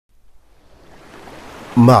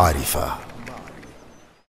معرفة.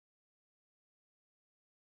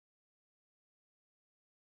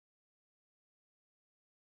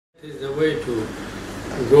 Is the way to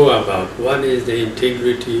go about. One is the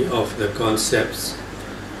integrity of the concepts,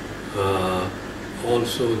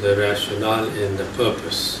 also the rationale and the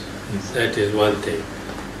purpose. That is one thing.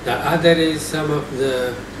 The other is some of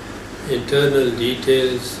the internal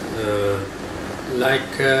details,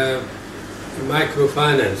 like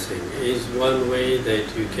microfinancing is one way that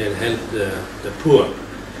you can help the poor.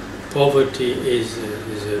 Poverty is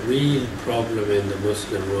a real problem in the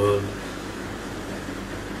Muslim world.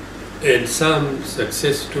 And some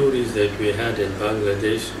success stories that we had in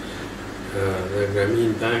Bangladesh, the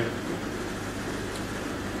Grameen Bank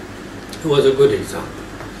was a good example.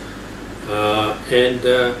 And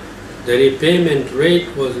the repayment rate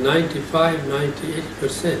was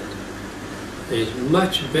 95–98%. It's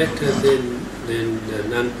much better than the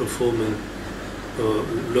non-performing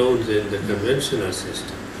loans in the conventional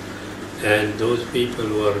system. And those people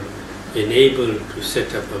were enabled to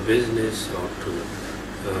set up a business or to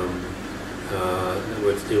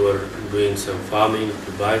if they were doing some farming,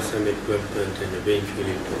 to buy some equipment and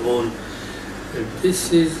eventually to own. And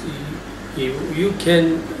this is, you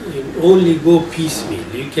can only go piecemeal.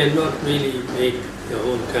 You cannot really make the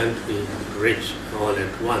whole country rich all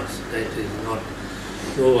at once. That is not,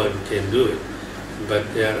 no one can do it.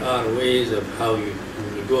 But there are ways of how you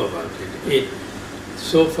go about it.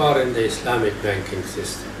 So far in the Islamic banking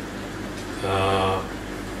system,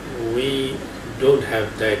 we don't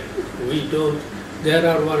have that. There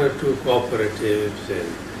are one or two cooperatives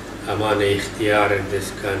and Aman-e-Ikhtiyar in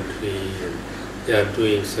this country, and they are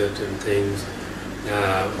doing certain things.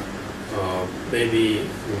 Maybe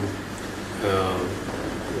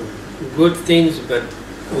good things, but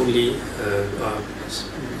only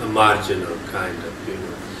a marginal kind of,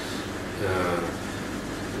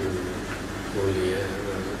 only a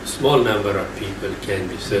small number of people can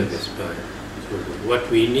be serviced by. What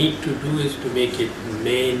we need to do is to make it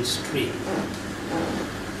mainstream.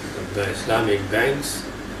 The Islamic banks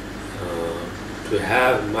to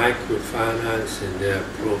have microfinance in their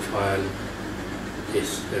profile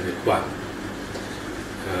is a requirement,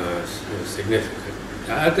 significant.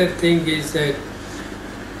 The other thing is that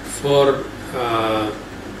for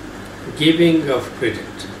giving of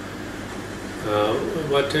credit,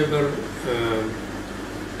 whatever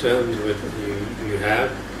terms you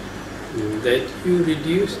have, that you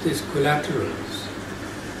reduce these collaterals.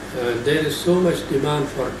 There is so much demand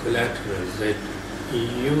for collaterals that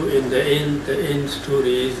you, in the end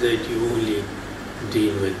story is that you only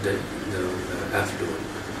deal with the affluent.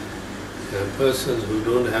 Persons who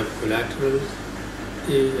don't have collaterals,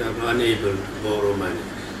 they are unable to borrow money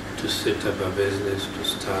to set up a business, to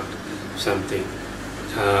start something.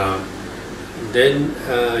 Then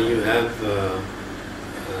you have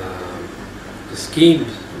the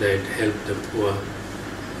schemes that help the poor,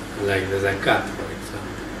 like the zakat, for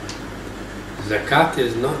example. Zakat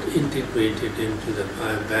is not integrated into the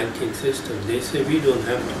banking system. They say we don't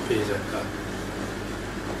have to pay zakat.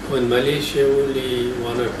 In Malaysia, only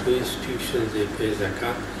one or two institutions they pay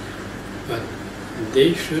zakat, but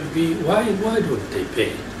they should be. Why don't they pay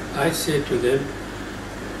it? I say to them,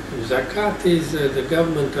 zakat is the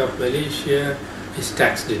government of Malaysia is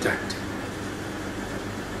tax deducted.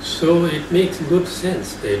 So it makes good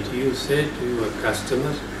sense that you say to your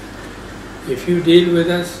customers, if you deal with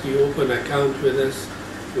us, you open an account with us,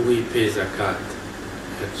 we pay zakat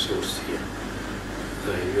at source here.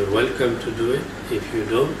 You're welcome to do it. If you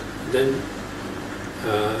don't, then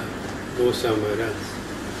go somewhere else.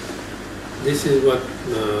 This is what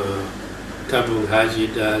Tabung Haji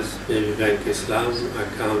does, maybe Bank Islam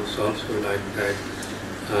accounts also like that.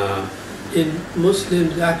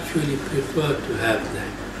 Muslims actually prefer to have that.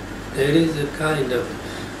 There is a kind of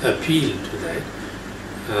appeal to that,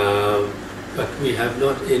 but we have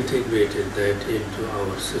not integrated that into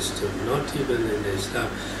our system, not even in Islam.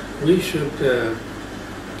 We should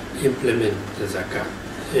implement the zakat.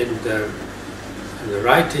 And the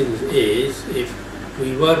writing is, if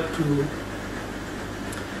we were to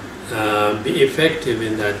be effective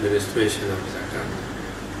in the administration of zakat,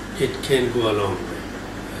 it can go a long way.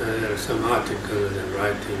 There are some articles and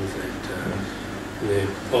writings that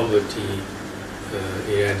poverty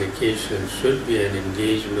eradication should be an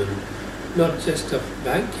engagement, not just of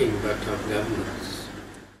banking, but of governments.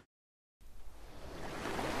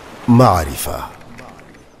 معرفة.